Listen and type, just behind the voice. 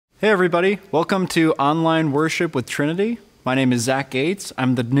Hey everybody, welcome to Online Worship with Trinity. My name is Zach Gates.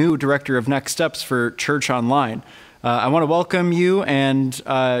 I'm the new Director of Next Steps for Church Online. I want to welcome you and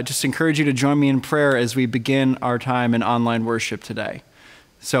just encourage you to join me in prayer as we begin our time in online worship today.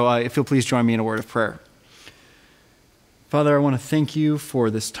 So if you'll please join me in a word of prayer. Father, I want to thank you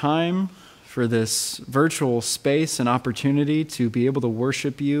for this time, for this virtual space and opportunity to be able to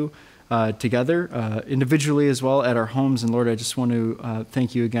worship you together, individually as well at our homes. And Lord, I just want to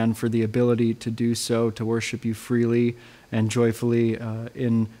thank you again for the ability to do so, to worship you freely and joyfully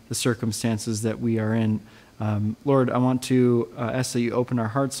in the circumstances that we are in. Lord, I want to ask that you open our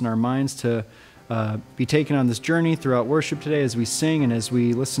hearts and our minds to be taken on this journey throughout worship today as we sing and as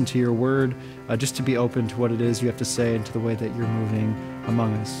we listen to your word, just to be open to what it is you have to say and to the way that you're moving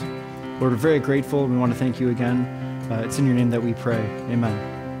among us. Lord, we're very grateful and we want to thank you again. It's in your name that we pray.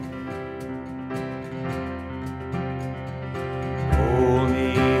 Amen.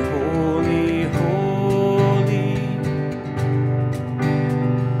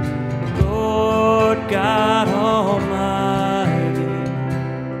 God Almighty,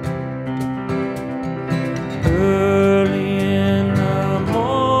 early in the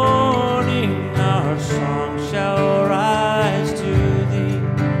morning our song shall rise to thee.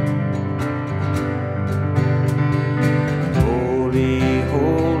 Holy,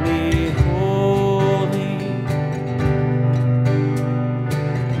 holy.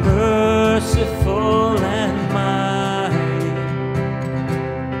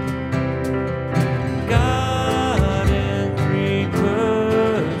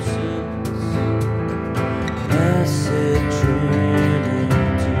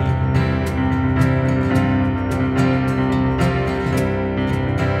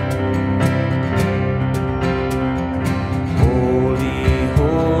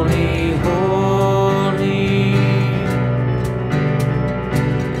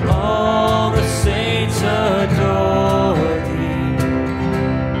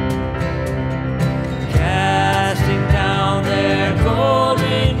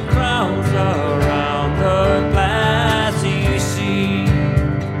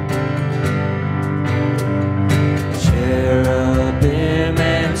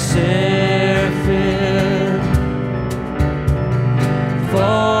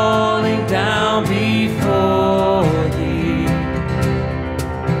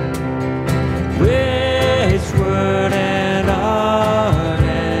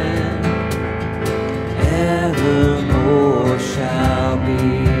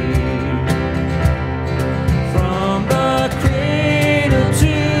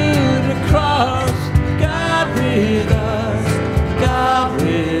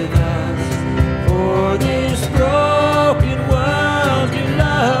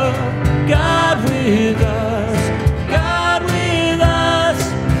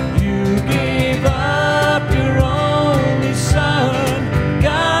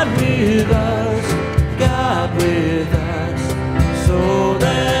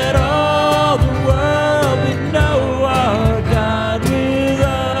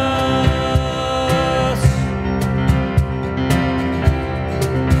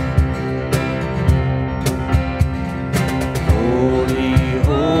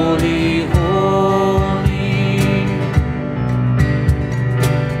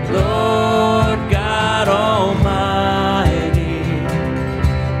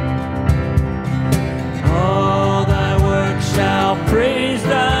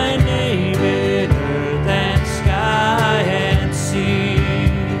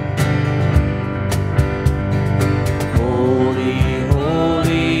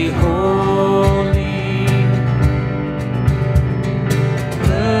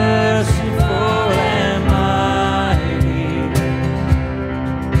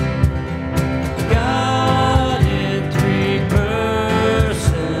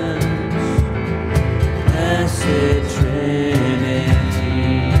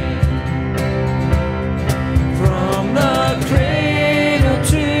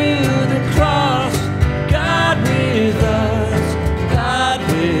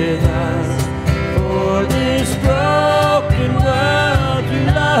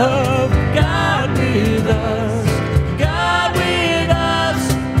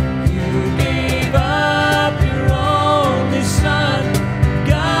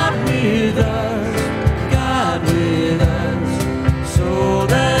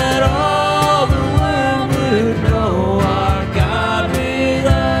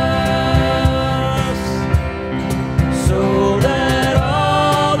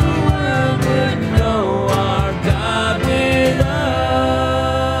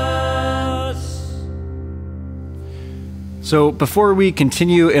 So before we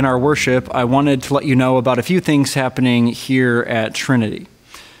continue in our worship, I wanted to let you know about a few things happening here at Trinity.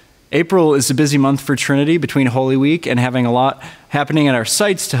 April is a busy month for Trinity between Holy Week and having a lot happening at our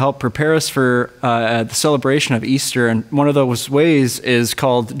sites to help prepare us for the celebration of Easter. And one of those ways is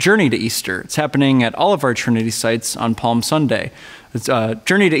called Journey to Easter. It's happening at all of our Trinity sites on Palm Sunday.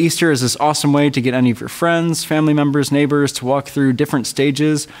 Journey to Easter is this awesome way to get any of your friends, family members, neighbors to walk through different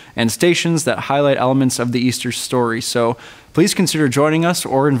stages and stations that highlight elements of the Easter story. So please consider joining us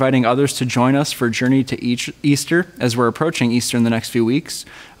or inviting others to join us for Journey to Easter as we're approaching Easter in the next few weeks.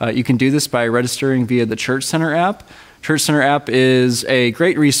 You can do this by registering via the Church Center app. Church Center app is a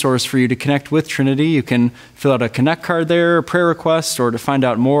great resource for you to connect with Trinity. You can fill out a connect card there, a prayer request, or to find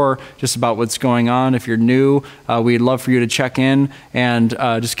out more just about what's going on. If you're new, we'd love for you to check in and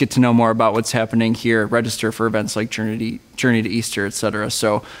just get to know more about what's happening here. Register for events like Journey to Easter, etc.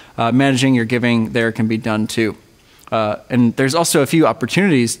 So managing your giving there can be done too. And there's also a few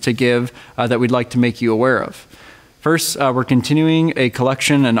opportunities to give that we'd like to make you aware of. First, we're continuing a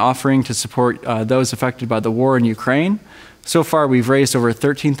collection and offering to support those affected by the war in Ukraine. So far, we've raised over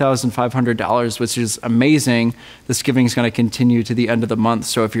 $13,500, which is amazing. This giving is going to continue to the end of the month.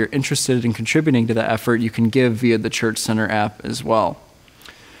 So if you're interested in contributing to that effort, you can give via the Church Center app as well.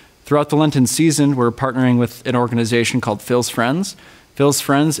 Throughout the Lenten season, we're partnering with an organization called Phil's Friends. Phil's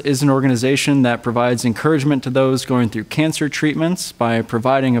Friends is an organization that provides encouragement to those going through cancer treatments by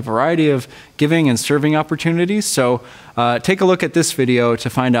providing a variety of giving and serving opportunities. So take a look at this video to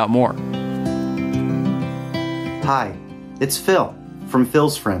find out more. Hi, it's Phil from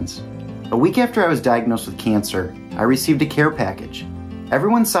Phil's Friends. A week after I was diagnosed with cancer, I received a care package.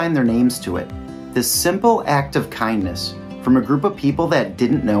 Everyone signed their names to it. This simple act of kindness from a group of people that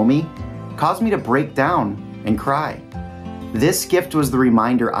didn't know me caused me to break down and cry. This gift was the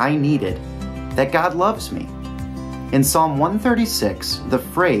reminder I needed that God loves me. In Psalm 136, the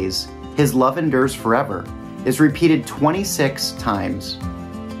phrase, "His love endures forever," is repeated 26 times.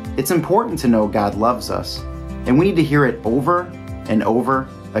 It's important to know God loves us, and we need to hear it over and over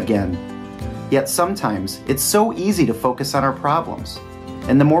again. Yet sometimes it's so easy to focus on our problems,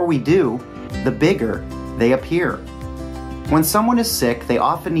 and the more we do, the bigger they appear. When someone is sick, they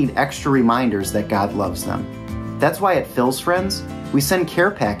often need extra reminders that God loves them. That's why at Phil's Friends, we send care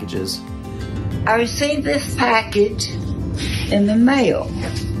packages. I received this package in the mail.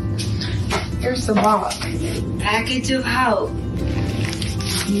 Here's the box. Package of hope.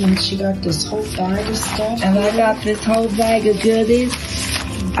 And she got this whole bag of stuff. And I got this whole bag of goodies.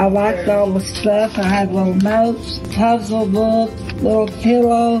 I liked all the stuff. I had little notes, puzzle book, little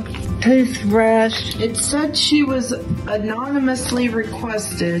pillow, toothbrush. It said she was anonymously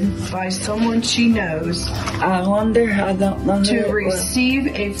requested by someone she knows I wonder, I don't know to receive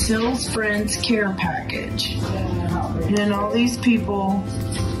a Phil's Friends care package. And all these people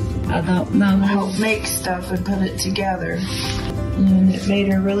I don't know. help make stuff and put it together. And it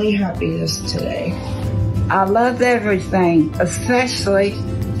made her really happy today. I loved everything, especially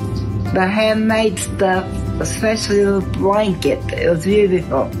the handmade stuff, especially the blanket. It was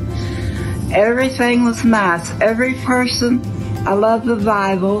beautiful. Everything was nice. Every person, I love the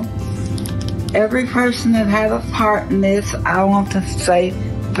Bible. Every person that had a part in this, I want to say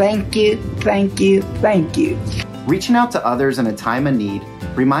thank you, thank you, thank you. Reaching out to others in a time of need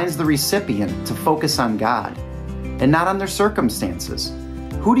reminds the recipient to focus on God and not on their circumstances.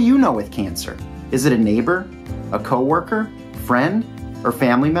 Who do you know with cancer? Is it a neighbor, a coworker, friend, or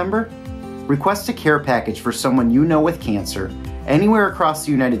family member? Request a care package for someone you know with cancer anywhere across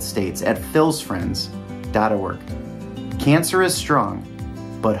the United States at philsfriends.org. Cancer is strong,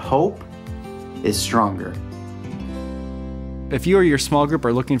 but hope is stronger. If you or your small group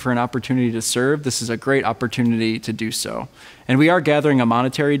are looking for an opportunity to serve, this is a great opportunity to do so. And we are gathering a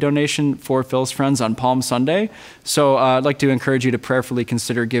monetary donation for Phil's Friends on Palm Sunday. So I'd like to encourage you to prayerfully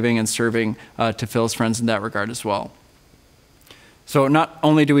consider giving and serving to Phil's Friends in that regard as well. So not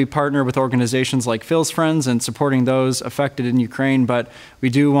only do we partner with organizations like Phil's Friends and supporting those affected in Ukraine, but we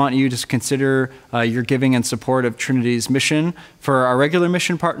do want you to consider your giving and support of Trinity's mission for our regular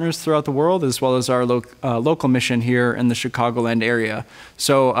mission partners throughout the world, as well as our local mission here in the Chicagoland area.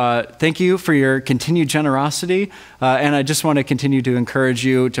 So thank you for your continued generosity, and I just want to continue to encourage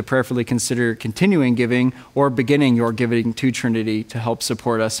you to prayerfully consider continuing giving or beginning your giving to Trinity to help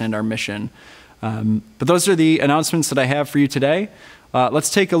support us and our mission. But those are the announcements that I have for you today.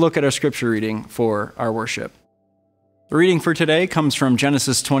 Let's take a look at our scripture reading for our worship. The reading for today comes from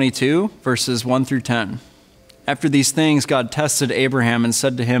Genesis 22, verses 1 through 10. After these things, God tested Abraham and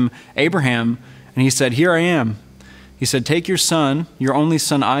said to him, "Abraham," and he said, "Here I am." He said, "Take your son, your only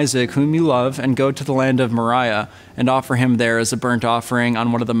son Isaac, whom you love, and go to the land of Moriah, and offer him there as a burnt offering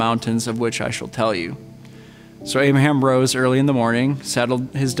on one of the mountains of which I shall tell you." So Abraham rose early in the morning, saddled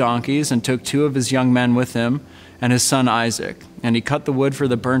his donkeys, and took 2 of his young men with him, and his son Isaac. And he cut the wood for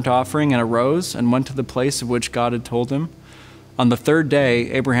the burnt offering, and arose, and went to the place of which God had told him. On the 3rd day,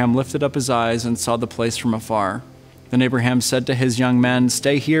 Abraham lifted up his eyes and saw the place from afar. Then Abraham said to his young men,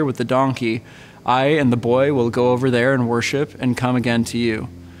 "Stay here with the donkey. I and the boy will go over there and worship, and come again to you."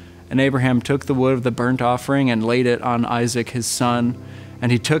 And Abraham took the wood of the burnt offering and laid it on Isaac his son,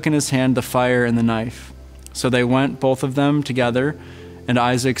 and he took in his hand the fire and the knife. So they went, both of them, together, and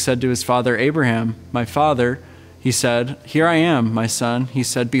Isaac said to his father Abraham, "My father." He said, "Here I am, my son." He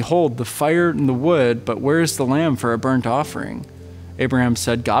said, "Behold, the fire and the wood, but where is the lamb for a burnt offering?" Abraham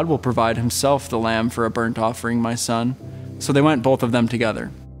said, "God will provide himself the lamb for a burnt offering, my son." So they went, both of them, together.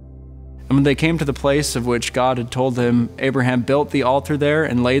 And when they came to the place of which God had told him, Abraham built the altar there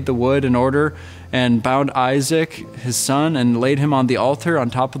and laid the wood in order, and bound Isaac his son and laid him on the altar on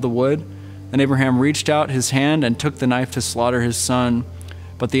top of the wood. Then Abraham reached out his hand and took the knife to slaughter his son.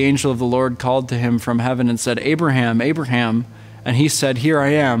 But the angel of the Lord called to him from heaven and said, "Abraham, Abraham." And he said, "Here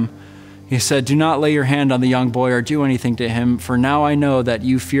I am." He said, "Do not lay your hand on the young boy or do anything to him, for now I know that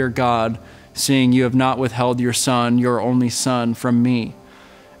you fear God, seeing you have not withheld your son, your only son, from me."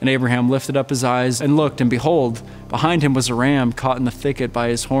 And Abraham lifted up his eyes and looked, and behold, behind him was a ram caught in the thicket by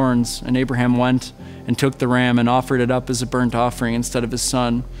his horns. And Abraham went and took the ram and offered it up as a burnt offering instead of his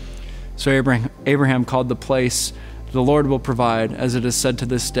son. So Abraham called the place, "The Lord will provide," as it is said to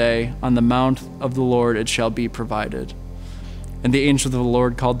this day, "On the mount of the Lord it shall be provided." And the angel of the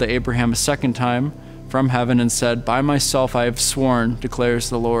Lord called to Abraham a second time from heaven and said, "By myself I have sworn, declares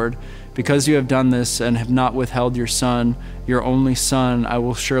the Lord, because you have done this and have not withheld your son, your only son, I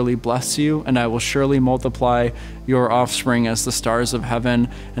will surely bless you, and I will surely multiply your offspring as the stars of heaven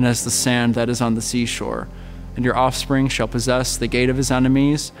and as the sand that is on the seashore. And your offspring shall possess the gate of his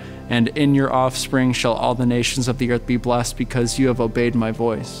enemies, and in your offspring shall all the nations of the earth be blessed, because you have obeyed my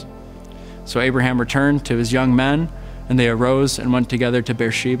voice." So Abraham returned to his young men, and they arose and went together to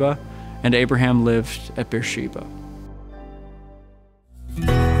Beersheba, and Abraham lived at Beersheba.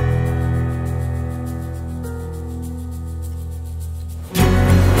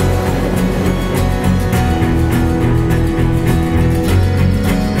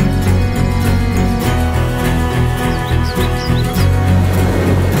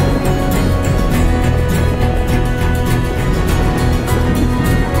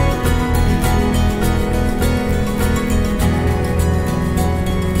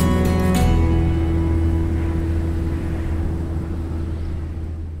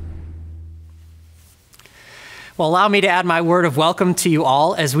 Well, allow me to add my word of welcome to you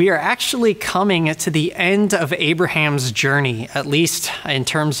all as we are actually coming to the end of Abraham's journey, at least in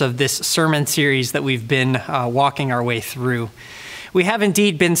terms of this sermon series that we've been walking our way through. We have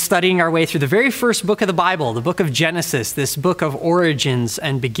indeed been studying our way through the very first book of the Bible, the book of Genesis, this book of origins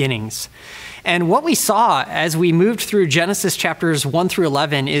and beginnings. And what we saw as we moved through Genesis chapters 1 through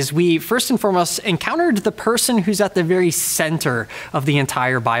 11 is we first and foremost encountered the person who's at the very center of the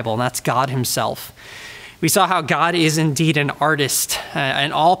entire Bible, and that's God himself. We saw how God is indeed an artist,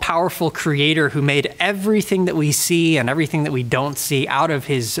 an all-powerful creator who made everything that we see and everything that we don't see out of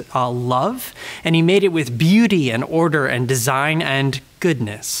his love, and he made it with beauty and order and design and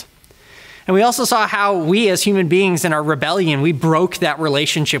goodness. And we also saw how we as human beings in our rebellion, we broke that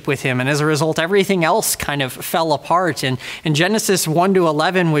relationship with him. And as a result, everything else kind of fell apart. And Genesis 1 to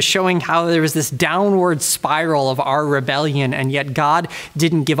 11 was showing how there was this downward spiral of our rebellion. And yet God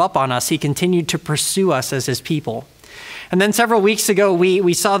didn't give up on us. He continued to pursue us as his people. And then several weeks ago,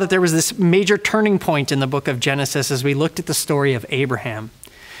 we saw that there was this major turning point in the book of Genesis as we looked at the story of Abraham,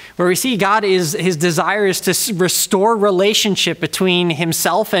 where we see his desire is to restore relationship between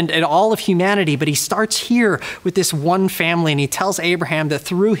himself and all of humanity. But he starts here with this one family, and he tells Abraham that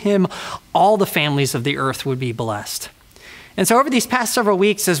through him, all the families of the earth would be blessed. And so over these past several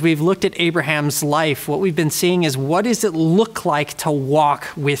weeks, as we've looked at Abraham's life, what we've been seeing is what does it look like to walk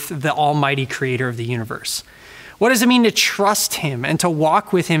with the almighty creator of the universe? What does it mean to trust him and to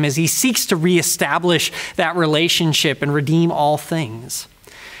walk with him as he seeks to reestablish that relationship and redeem all things?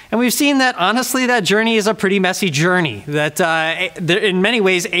 And we've seen that, honestly, that journey is a pretty messy journey, that in many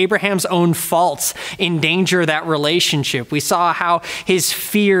ways, Abraham's own faults endanger that relationship. We saw how his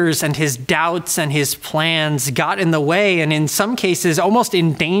fears and his doubts and his plans got in the way, and in some cases almost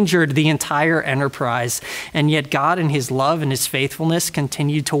endangered the entire enterprise. And yet God, in his love and his faithfulness,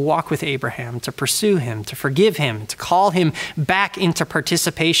 continued to walk with Abraham, to pursue him, to forgive him, to call him back into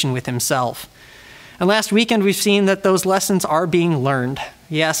participation with himself. And last weekend, we've seen that those lessons are being learned.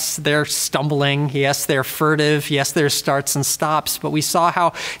 Yes, they're stumbling. Yes, they're furtive. Yes, there's starts and stops. But we saw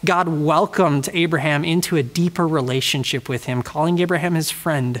how God welcomed Abraham into a deeper relationship with him, calling Abraham his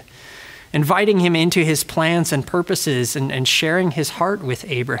friend, inviting him into his plans and purposes, and sharing his heart with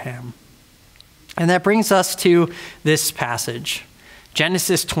Abraham. And that brings us to this passage,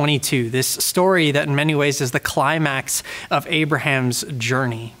 Genesis 22, this story that in many ways is the climax of Abraham's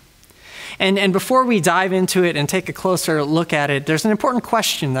journey. And before we dive into it and take a closer look at it, there's an important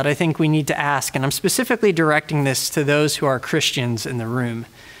question that I think we need to ask, and I'm specifically directing this to those who are Christians in the room.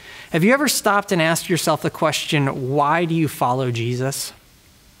 Have you ever stopped and asked yourself the question, why do you follow Jesus?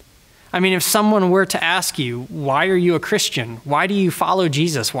 I mean, if someone were to ask you, why are you a Christian? Why do you follow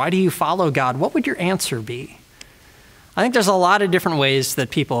Jesus? Why do you follow God? What would your answer be? I think there's a lot of different ways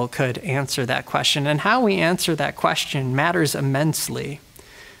that people could answer that question, and how we answer that question matters immensely.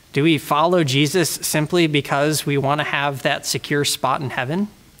 Do we follow Jesus simply because we want to have that secure spot in heaven?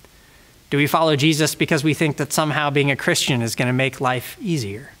 Do we follow Jesus because we think that somehow being a Christian is going to make life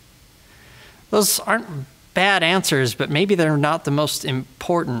easier? Those aren't bad answers, but maybe they're not the most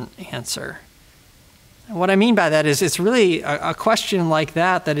important answer. And what I mean by that is it's really a question like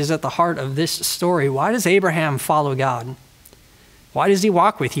that is at the heart of this story. Why does Abraham follow God? Why does he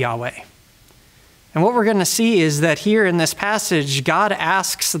walk with Yahweh? And what we're going to see is that here in this passage, God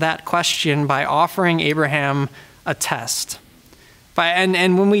asks that question by offering Abraham a test.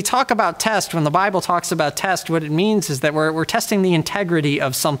 And when we talk about test, when the Bible talks about test, what it means is that we're testing the integrity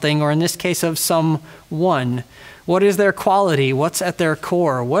of something, or in this case of someone. What is their quality? What's at their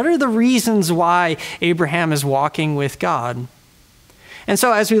core? What are the reasons why Abraham is walking with God? And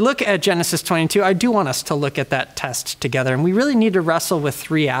so as we look at Genesis 22, I do want us to look at that test together. And we really need to wrestle with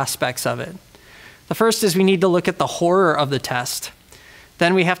three aspects of it. The first is we need to look at the horror of the test.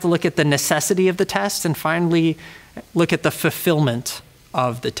 Then we have to look at the necessity of the test. And finally, look at the fulfillment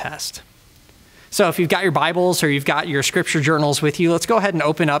of the test. So if you've got your Bibles or you've got your scripture journals with you, let's go ahead and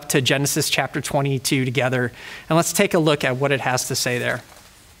open up to Genesis chapter 22 together. And let's take a look at what it has to say there.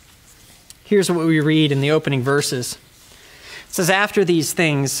 Here's what we read in the opening verses. It says, after these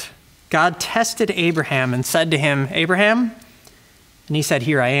things, God tested Abraham and said to him, Abraham? And he said,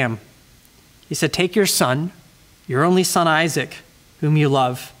 here I am. He said, take your son, your only son Isaac, whom you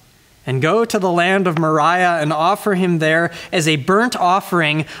love, and go to the land of Moriah and offer him there as a burnt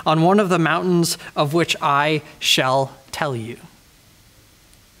offering on one of the mountains of which I shall tell you.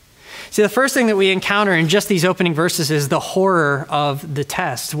 See, the first thing that we encounter in just these opening verses is the horror of the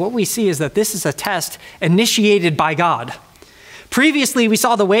test. What we see is that this is a test initiated by God. Previously, we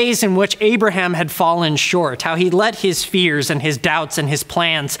saw the ways in which Abraham had fallen short, how he let his fears and his doubts and his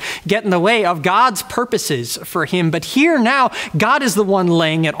plans get in the way of God's purposes for him. But here now, God is the one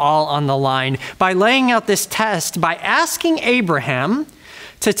laying it all on the line by laying out this test, by asking Abraham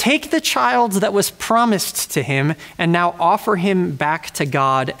to take the child that was promised to him and now offer him back to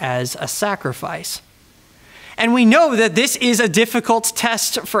God as a sacrifice. And we know that this is a difficult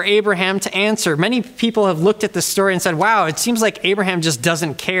test for Abraham to answer. Many people have looked at this story and said, wow, it seems like Abraham just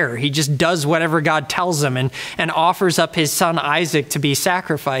doesn't care. He just does whatever God tells him and offers up his son Isaac to be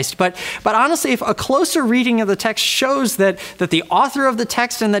sacrificed. But honestly, if a closer reading of the text shows that the author of the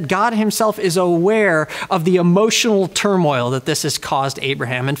text and that God himself is aware of the emotional turmoil that this has caused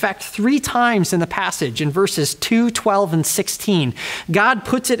Abraham. In fact, 3 times in the passage, in verses 2, 12, and 16, God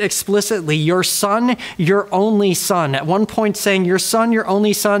puts it explicitly, your son, your only son. At one point saying, your son, your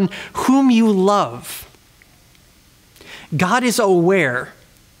only son, whom you love. God is aware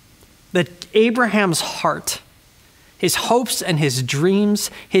that Abraham's heart, his hopes and his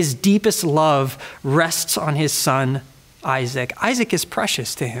dreams, his deepest love rests on his son, Isaac. Isaac is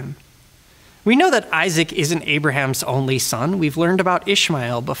precious to him. We know that Isaac isn't Abraham's only son. We've learned about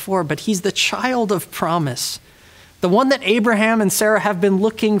Ishmael before, but he's the child of promise. The one that Abraham and Sarah have been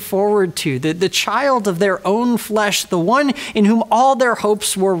looking forward to, the child of their own flesh, the one in whom all their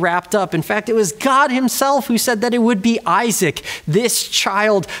hopes were wrapped up. In fact, it was God himself who said that it would be Isaac, this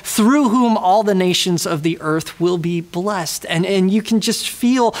child, through whom all the nations of the earth will be blessed. And you can just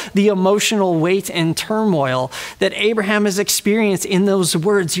feel the emotional weight and turmoil that Abraham has experienced in those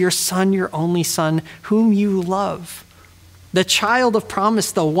words, your son, your only son, whom you love. The child of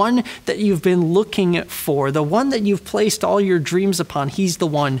promise, the one that you've been looking for, the one that you've placed all your dreams upon, he's the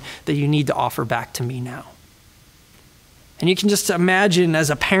one that you need to offer back to me now. And you can just imagine as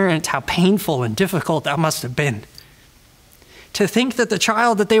a parent how painful and difficult that must have been. To think that the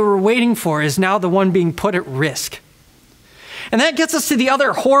child that they were waiting for is now the one being put at risk. And that gets us to the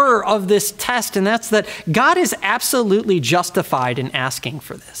other horror of this test, and that's that God is absolutely justified in asking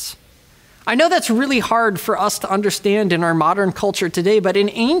for this. I know that's really hard for us to understand in our modern culture today, but in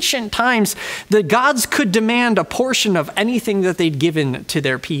ancient times, the gods could demand a portion of anything that they'd given to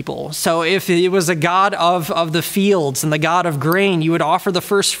their people. So if it was a god of the fields and the god of grain, you would offer the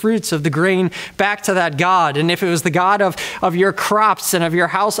first fruits of the grain back to that god. And if it was the god of your crops and of your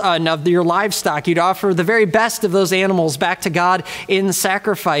house and of your livestock, you'd offer the very best of those animals back to God in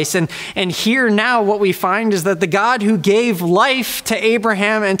sacrifice. And here now what we find is that the God who gave life to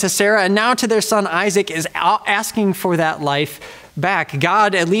Abraham and to Sarah and now to their son Isaac is asking for that life back.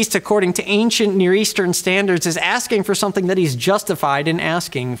 God, at least according to ancient Near Eastern standards, is asking for something that he's justified in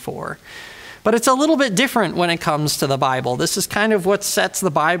asking for. But it's a little bit different when it comes to the Bible. This is kind of what sets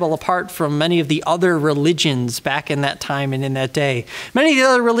the Bible apart from many of the other religions back in that time and in that day. Many of the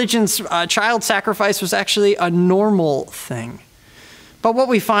other religions, child sacrifice was actually a normal thing. But what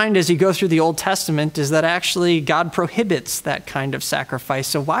we find as you go through the Old Testament is that actually God prohibits that kind of sacrifice.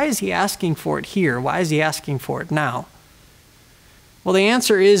 So why is he asking for it here? Why is he asking for it now? Well, the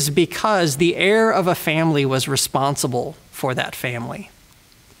answer is because the heir of a family was responsible for that family.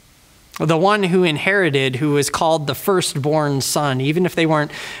 The one who inherited, who is called the firstborn son, even if they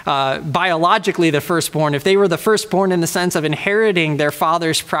weren't biologically the firstborn, if they were the firstborn in the sense of inheriting their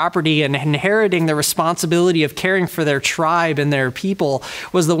father's property and inheriting the responsibility of caring for their tribe and their people,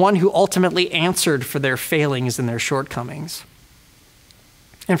 was the one who ultimately answered for their failings and their shortcomings.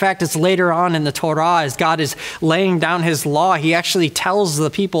 In fact, it's later on in the Torah, as God is laying down his law, he actually tells the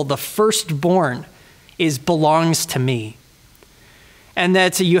people, the firstborn belongs to me. And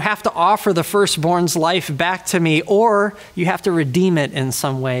that you have to offer the firstborn's life back to me, or you have to redeem it in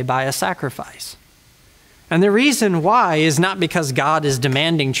some way by a sacrifice. And the reason why is not because God is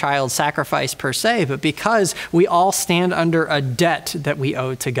demanding child sacrifice per se, but because we all stand under a debt that we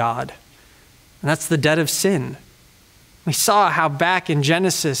owe to God. And that's the debt of sin. We saw how back in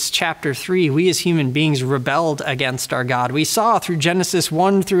Genesis chapter 3, we as human beings rebelled against our God. We saw through Genesis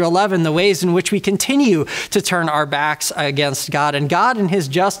 1 through 11 the ways in which we continue to turn our backs against God. And God in his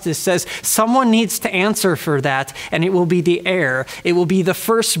justice says someone needs to answer for that, and it will be the heir. It will be the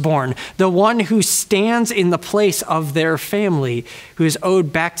firstborn, the one who stands in the place of their family, who is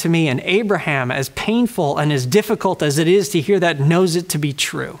owed back to me. And Abraham, as painful and as difficult as it is to hear that, knows it to be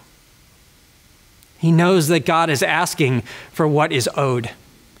true. He knows that God is asking for what is owed,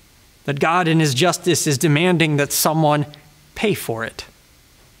 that God in his justice is demanding that someone pay for it.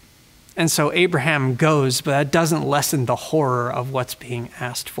 And so Abraham goes, but that doesn't lessen the horror of what's being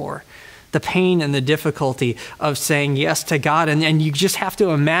asked for, the pain and the difficulty of saying yes to God. And you just have to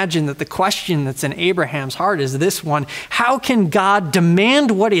imagine that the question that's in Abraham's heart is this one: how can God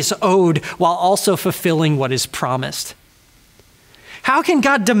demand what is owed while also fulfilling what is promised? How can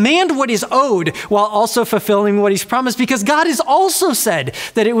God demand what is owed while also fulfilling what he's promised? Because God has also said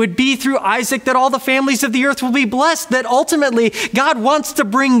that it would be through Isaac that all the families of the earth will be blessed, that ultimately God wants to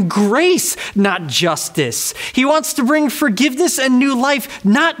bring grace, not justice. He wants to bring forgiveness and new life,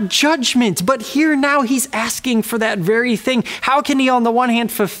 not judgment. But here now he's asking for that very thing. How can he on the one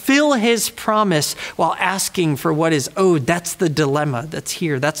hand fulfill his promise while asking for what is owed? That's the dilemma that's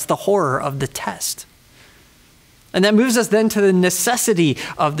here. That's the horror of the test. And that moves us then to the necessity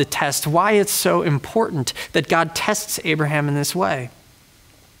of the test, why it's so important that God tests Abraham in this way.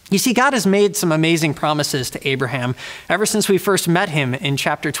 You see, God has made some amazing promises to Abraham ever since we first met him in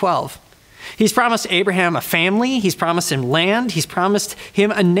chapter 12. He's promised Abraham a family, he's promised him land, he's promised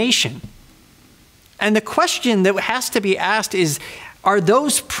him a nation. And the question that has to be asked is, are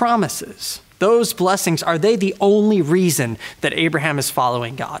those promises, those blessings, are they the only reason that Abraham is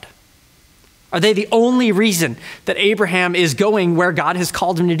following God? Are they the only reason that Abraham is going where God has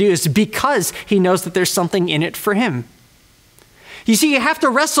called him to do? Is because he knows that there's something in it for him. You see, you have to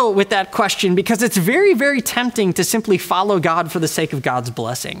wrestle with that question because it's very, very tempting to simply follow God for the sake of God's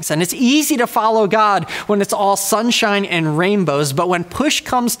blessings. And it's easy to follow God when it's all sunshine and rainbows. But when push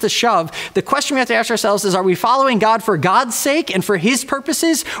comes to shove, the question we have to ask ourselves is, are we following God for God's sake and for his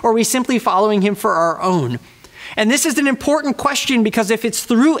purposes, or are we simply following him for our own? And this is an important question because if it's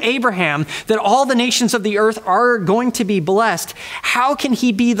through Abraham that all the nations of the earth are going to be blessed, how can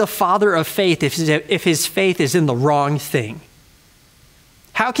he be the father of faith if his faith is in the wrong thing?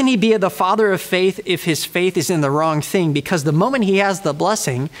 How can he be the father of faith if his faith is in the wrong thing? Because the moment he has the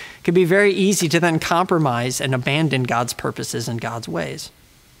blessing, it can be very easy to then compromise and abandon God's purposes and God's ways.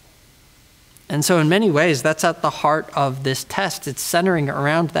 And so in many ways, that's at the heart of this test. It's centering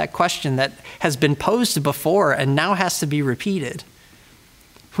around that question that has been posed before and now has to be repeated.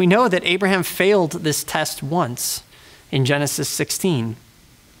 We know that Abraham failed this test once in Genesis 16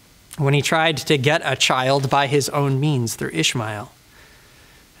 when he tried to get a child by his own means through Ishmael.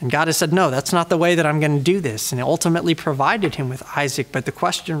 And God has said, no, that's not the way that I'm going to do this. And he ultimately provided him with Isaac. But the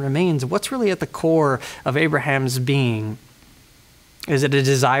question remains, what's really at the core of Abraham's being? Is it a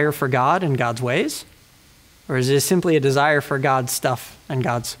desire for God and God's ways? Or is it simply a desire for God's stuff and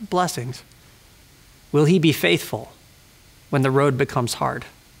God's blessings? Will he be faithful when the road becomes hard?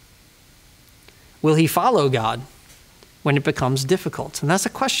 Will he follow God when it becomes difficult? And that's a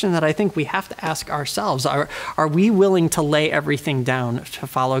question that I think we have to ask ourselves. Are we willing to lay everything down to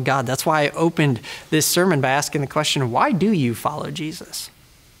follow God? That's why I opened this sermon by asking the question, why do you follow Jesus?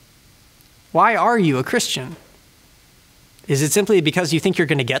 Why are you a Christian? Is it simply because you think you're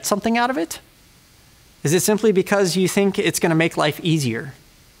going to get something out of it? Is it simply because you think it's going to make life easier?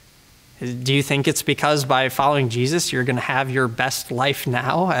 Do you think it's because by following Jesus, you're going to have your best life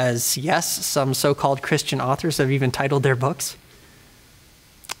now, as, yes, some so-called Christian authors have even titled their books?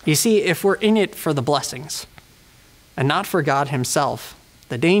 You see, if we're in it for the blessings and not for God himself,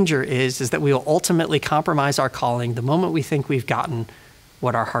 the danger is that we will ultimately compromise our calling the moment we think we've gotten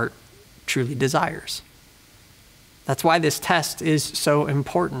what our heart truly desires. That's why this test is so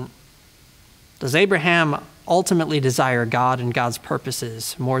important. Does Abraham ultimately desire God and God's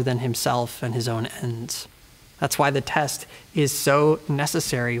purposes more than himself and his own ends? That's why the test is so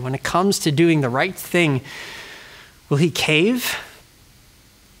necessary. When it comes to doing the right thing, will he cave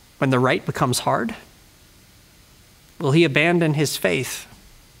when the right becomes hard? Will he abandon his faith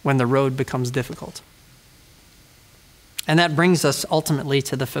when the road becomes difficult? And that brings us ultimately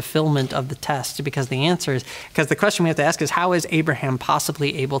to the fulfillment of the test, because the question we have to ask is, how is Abraham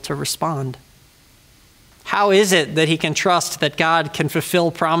possibly able to respond? How is it that he can trust that God can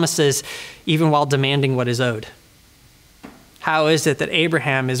fulfill promises even while demanding what is owed? How is it that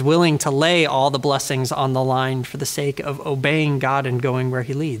Abraham is willing to lay all the blessings on the line for the sake of obeying God and going where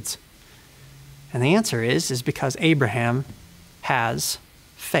he leads? And the answer is because Abraham has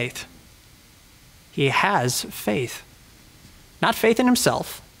faith. He has faith. Not faith in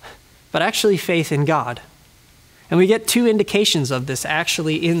himself, but actually faith in God. And we get two indications of this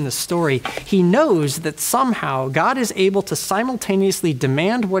actually in the story. He knows that somehow God is able to simultaneously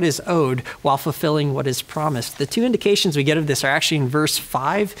demand what is owed while fulfilling what is promised. The two indications we get of this are actually in verse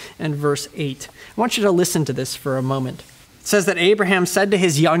 5 and verse 8. I want you to listen to this for a moment. It says that Abraham said to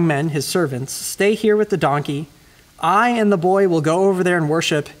his young men, his servants, "Stay here with the donkey. I and the boy will go over there and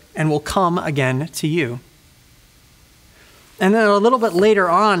worship, and will come again to you." And then a little bit later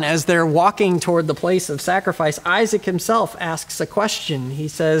on, as they're walking toward the place of sacrifice, Isaac himself asks a question. He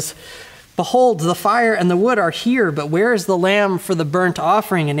says, "Behold, the fire and the wood are here, but where is the lamb for the burnt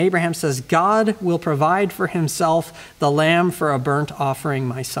offering?" And Abraham says, "God will provide for himself the lamb for a burnt offering,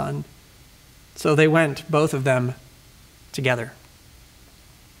 my son." So they went, both of them, together.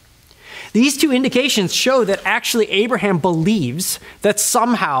 These two indications show that actually Abraham believes that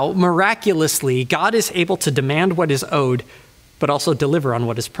somehow, miraculously, God is able to demand what is owed, but also deliver on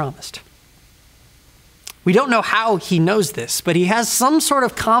what is promised. We don't know how he knows this, but he has some sort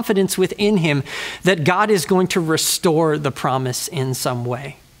of confidence within him that God is going to restore the promise in some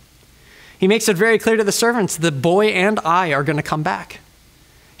way. He makes it very clear to the servants, the boy and I are going to come back.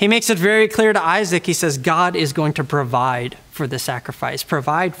 He makes it very clear to Isaac. He says, God is going to provide for the sacrifice,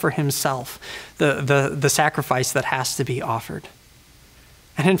 provide for himself the sacrifice that has to be offered.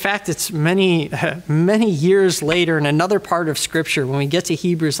 And in fact, it's many years later in another part of Scripture, when we get to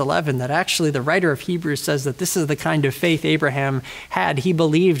Hebrews 11, that actually the writer of Hebrews says that this is the kind of faith Abraham had. He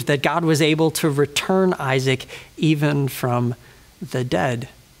believed that God was able to return Isaac even from the dead.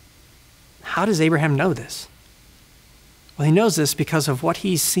 How does Abraham know this? Well, he knows this because of what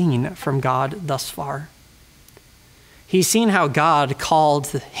he's seen from God thus far. He's seen how God called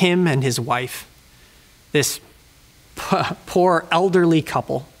him and his wife, this poor elderly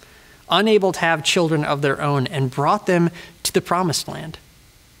couple, unable to have children of their own, and brought them to the promised land.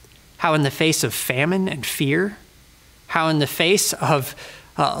 How in the face of famine and fear, how in the face of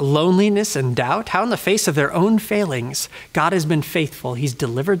loneliness and doubt, how in the face of their own failings, God has been faithful. He's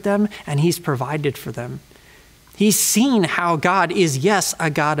delivered them and he's provided for them. He's seen how God is, yes, a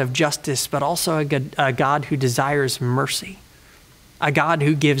God of justice, but also a God who desires mercy, a God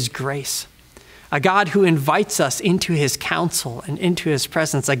who gives grace, a God who invites us into his counsel and into his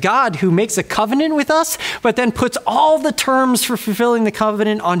presence, a God who makes a covenant with us, but then puts all the terms for fulfilling the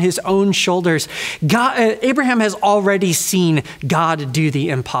covenant on his own shoulders. Abraham has already seen God do the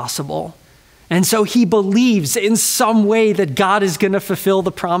impossible. And so he believes in some way that God is going to fulfill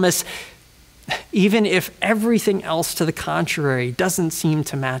the promise, even if everything else to the contrary doesn't seem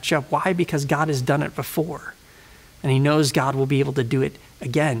to match up. Why? Because God has done it before, and he knows God will be able to do it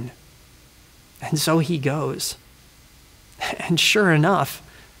again. And so he goes. And sure enough,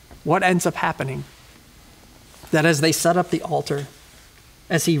 what ends up happening? That as they set up the altar,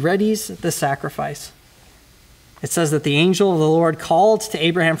 as he readies the sacrifice, it says that the angel of the Lord called to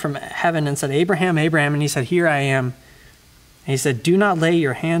Abraham from heaven and said, Abraham, Abraham, and he said, here I am. And he said, do not lay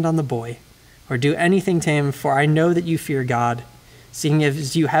your hand on the boy or do anything to him, for I know that you fear God, seeing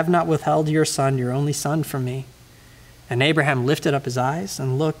as you have not withheld your son, your only son, from me. And Abraham lifted up his eyes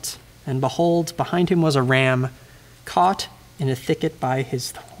and looked, and behold, behind him was a ram caught in a thicket by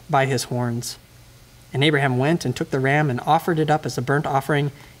his horns. And Abraham went and took the ram and offered it up as a burnt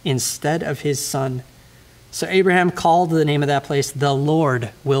offering instead of his son. So Abraham called the name of that place, the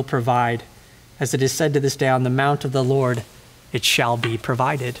Lord will provide. As it is said to this day, on the mount of the Lord it shall be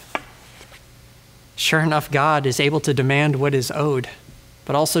provided. Sure enough, God is able to demand what is owed,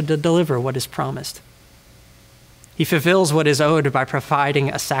 but also to deliver what is promised. He fulfills what is owed by providing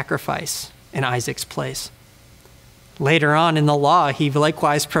a sacrifice in Isaac's place. Later on in the law, he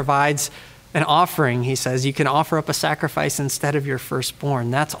likewise provides an offering. He says, you can offer up a sacrifice instead of your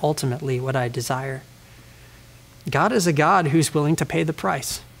firstborn. That's ultimately what I desire. God is a God who's willing to pay the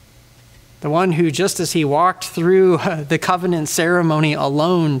price. The one who, just as he walked through the covenant ceremony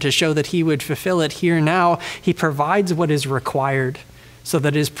alone to show that he would fulfill it here now, he provides what is required so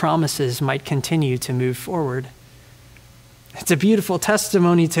that his promises might continue to move forward. It's a beautiful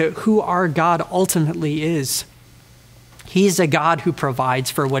testimony to who our God ultimately is. He's a God who provides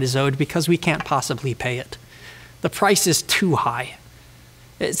for what is owed because we can't possibly pay it. The price is too high.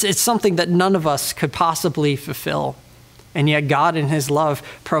 It's something that none of us could possibly fulfill. And yet God in his love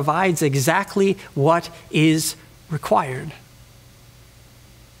provides exactly what is required.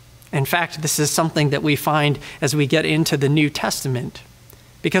 In fact, this is something that we find as we get into the New Testament,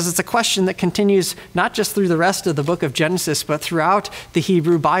 because it's a question that continues not just through the rest of the book of Genesis, but throughout the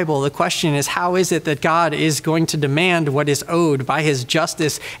Hebrew Bible. The question is, how is it that God is going to demand what is owed by his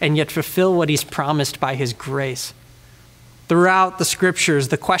justice and yet fulfill what he's promised by his grace? Throughout the scriptures,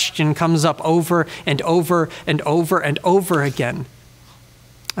 the question comes up over and over and over and over again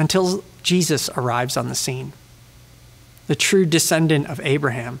until Jesus arrives on the scene, the true descendant of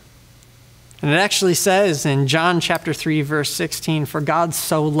Abraham. And it actually says in John chapter 3, verse 16, for God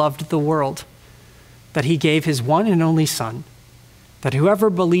so loved the world that he gave his one and only Son, that whoever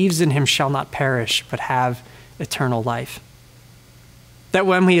believes in him shall not perish, but have eternal life. That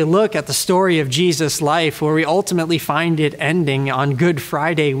when we look at the story of Jesus' life, where we ultimately find it ending on Good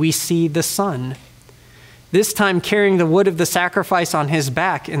Friday, we see the Son, this time carrying the wood of the sacrifice on his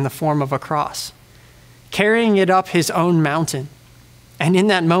back in the form of a cross, carrying it up his own mountain. And in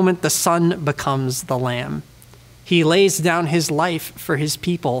that moment, the Son becomes the Lamb. He lays down his life for his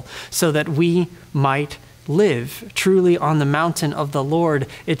people so that we might live. Truly on the mountain of the Lord,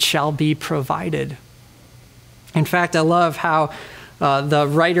 it shall be provided. In fact, I love how the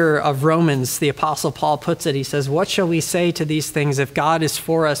writer of Romans, the Apostle Paul, puts it. He says, what shall we say to these things? If God is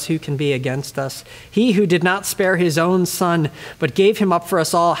for us, who can be against us? He who did not spare his own Son, but gave him up for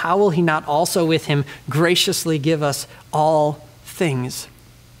us all, how will he not also with him graciously give us all things?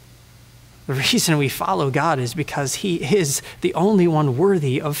 The reason we follow God is because he is the only one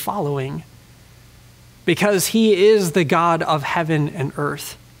worthy of following. Because he is the God of heaven and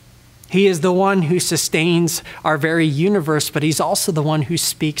earth. He is the one who sustains our very universe, but he's also the one who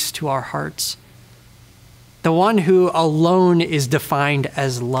speaks to our hearts. The one who alone is defined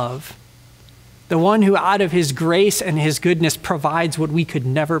as love. The one who out of his grace and his goodness provides what we could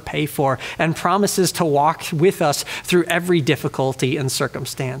never pay for and promises to walk with us through every difficulty and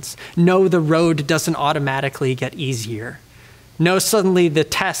circumstance. No, the road doesn't automatically get easier. No, suddenly the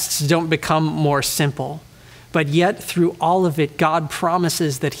tests don't become more simple. But yet, through all of it, God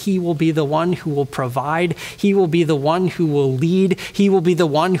promises that he will be the one who will provide. He will be the one who will lead. He will be the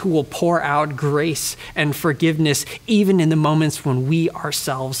one who will pour out grace and forgiveness, even in the moments when we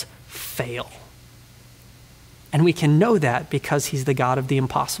ourselves fail. And we can know that because he's the God of the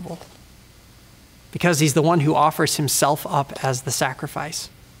impossible. Because he's the one who offers himself up as the sacrifice.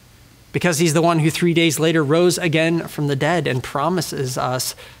 Because he's the one who 3 days later rose again from the dead and promises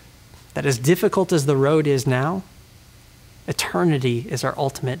us that as difficult as the road is now, eternity is our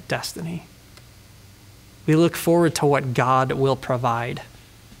ultimate destiny. We look forward to what God will provide.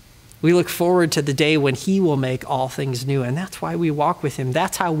 We look forward to the day when he will make all things new, and that's why we walk with him.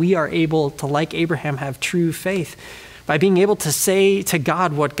 That's how we are able to, like Abraham, have true faith, by being able to say to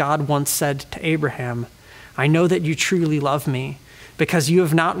God what God once said to Abraham, I know that you truly love me because you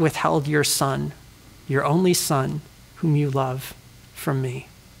have not withheld your Son, your only Son, whom you love, from me.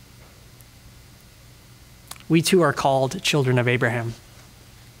 We too are called children of Abraham.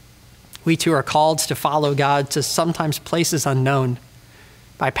 We too are called to follow God to sometimes places unknown,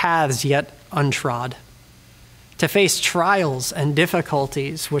 by paths yet untrod, to face trials and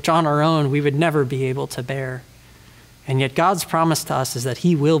difficulties which on our own we would never be able to bear. And yet God's promise to us is that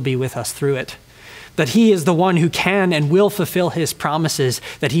he will be with us through it, that he is the one who can and will fulfill his promises,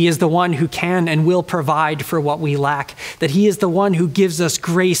 that he is the one who can and will provide for what we lack, that he is the one who gives us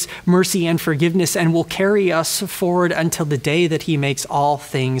grace, mercy, and forgiveness and will carry us forward until the day that he makes all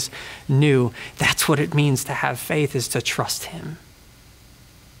things new. That's what it means to have faith, is to trust him.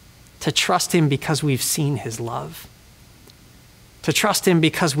 To trust him because we've seen his love. To trust him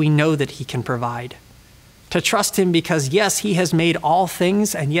because we know that he can provide. To trust him because, yes, he has made all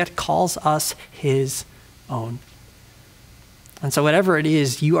things and yet calls us his own. And so whatever it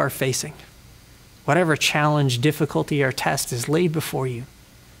is you are facing, whatever challenge, difficulty, or test is laid before you,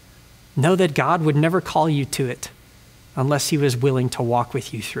 know that God would never call you to it unless he was willing to walk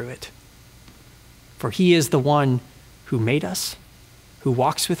with you through it. For he is the one who made us, who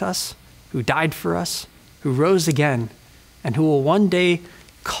walks with us, who died for us, who rose again, and who will one day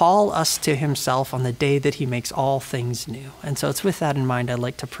call us to himself on the day that he makes all things new. And so it's with that in mind I'd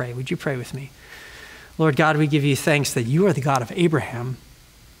like to pray. Would you pray with me? Lord God, we give you thanks that you are the God of Abraham,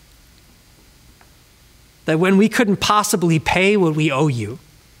 that when we couldn't possibly pay what we owe you,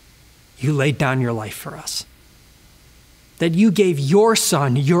 you laid down your life for us, that you gave your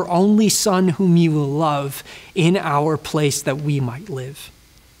son, your only son whom you will love, in our place that we might live.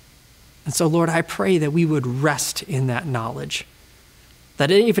 And so, Lord, I pray that we would rest in that knowledge, that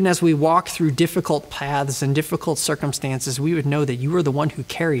even as we walk through difficult paths and difficult circumstances, we would know that you are the one who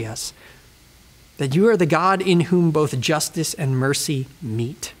carry us, that you are the God in whom both justice and mercy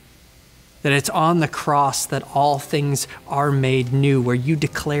meet, that it's on the cross that all things are made new, where you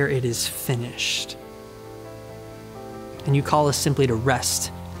declare it is finished. And you call us simply to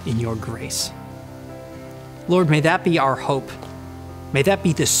rest in your grace. Lord, may that be our hope. May that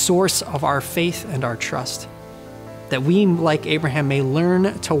be the source of our faith and our trust, that we, like Abraham, may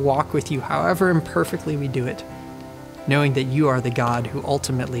learn to walk with you however imperfectly we do it, knowing that you are the God who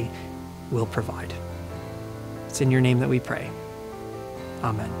ultimately will provide. It's in your name that we pray.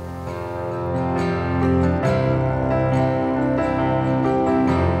 Amen.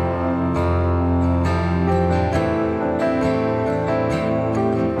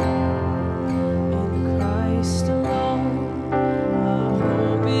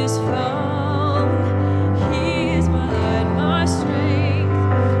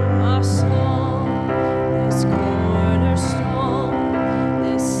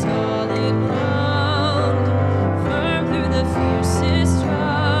 Fiercest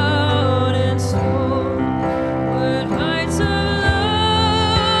drought and storm.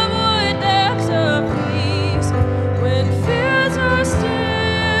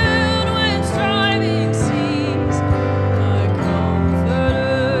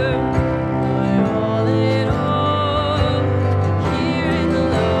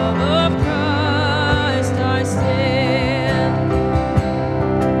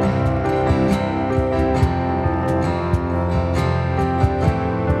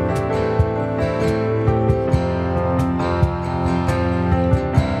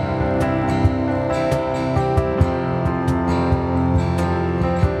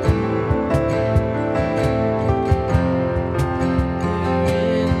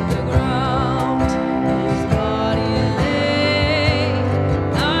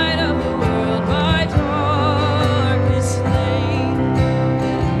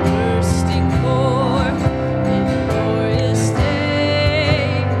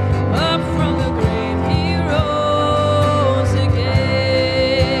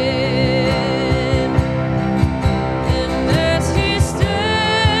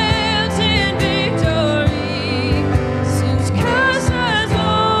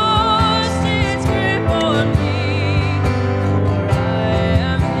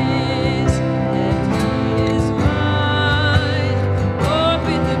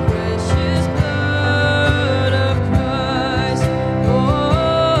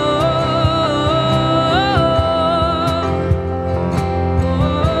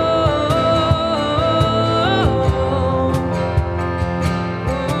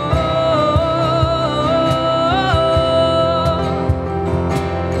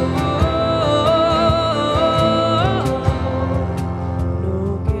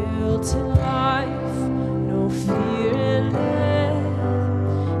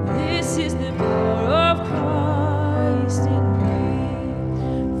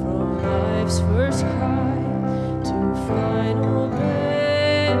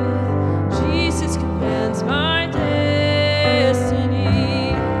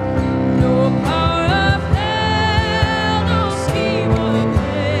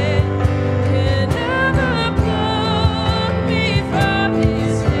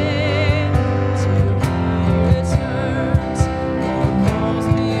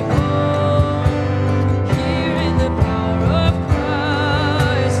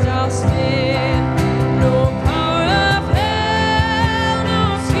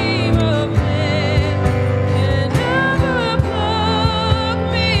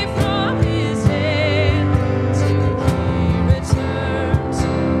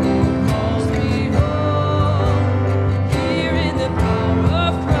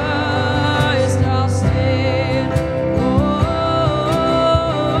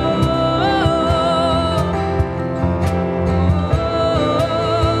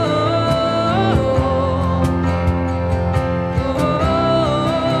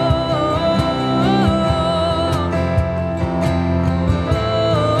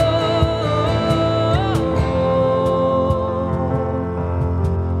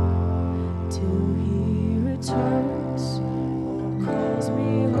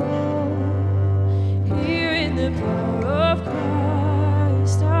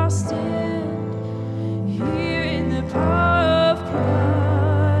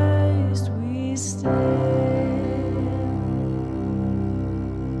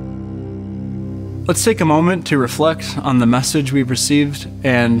 Let's take a moment to reflect on the message we've received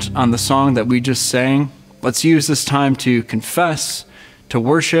and on the song that we just sang. Let's use this time to confess, to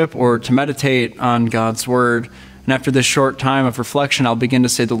worship, or to meditate on God's word. And after this short time of reflection, I'll begin to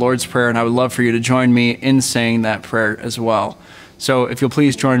say the Lord's Prayer, and I would love for you to join me in saying that prayer as well. So if you'll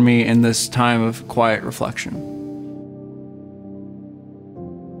please join me in this time of quiet reflection.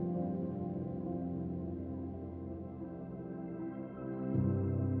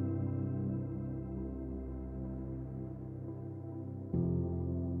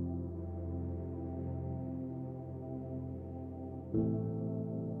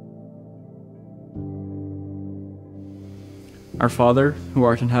 Our Father, who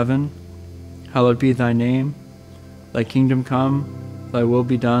art in heaven, hallowed be thy name. Thy kingdom come, thy will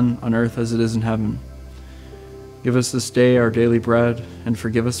be done on earth as it is in heaven. Give us this day our daily bread, and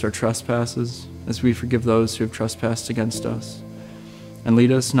forgive us our trespasses, as we forgive those who have trespassed against us. And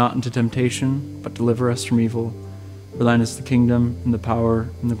lead us not into temptation, but deliver us from evil. For thine is the kingdom, and the power,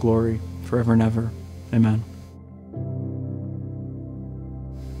 and the glory, forever and ever. Amen.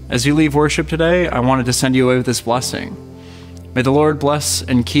 As you leave worship today, I wanted to send you away with this blessing. May the Lord bless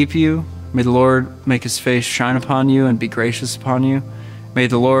and keep you. May the Lord make his face shine upon you and be gracious upon you. May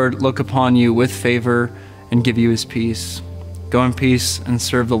the Lord look upon you with favor and give you his peace. Go in peace and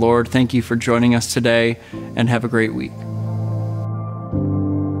serve the Lord. Thank you for joining us today, and have a great week.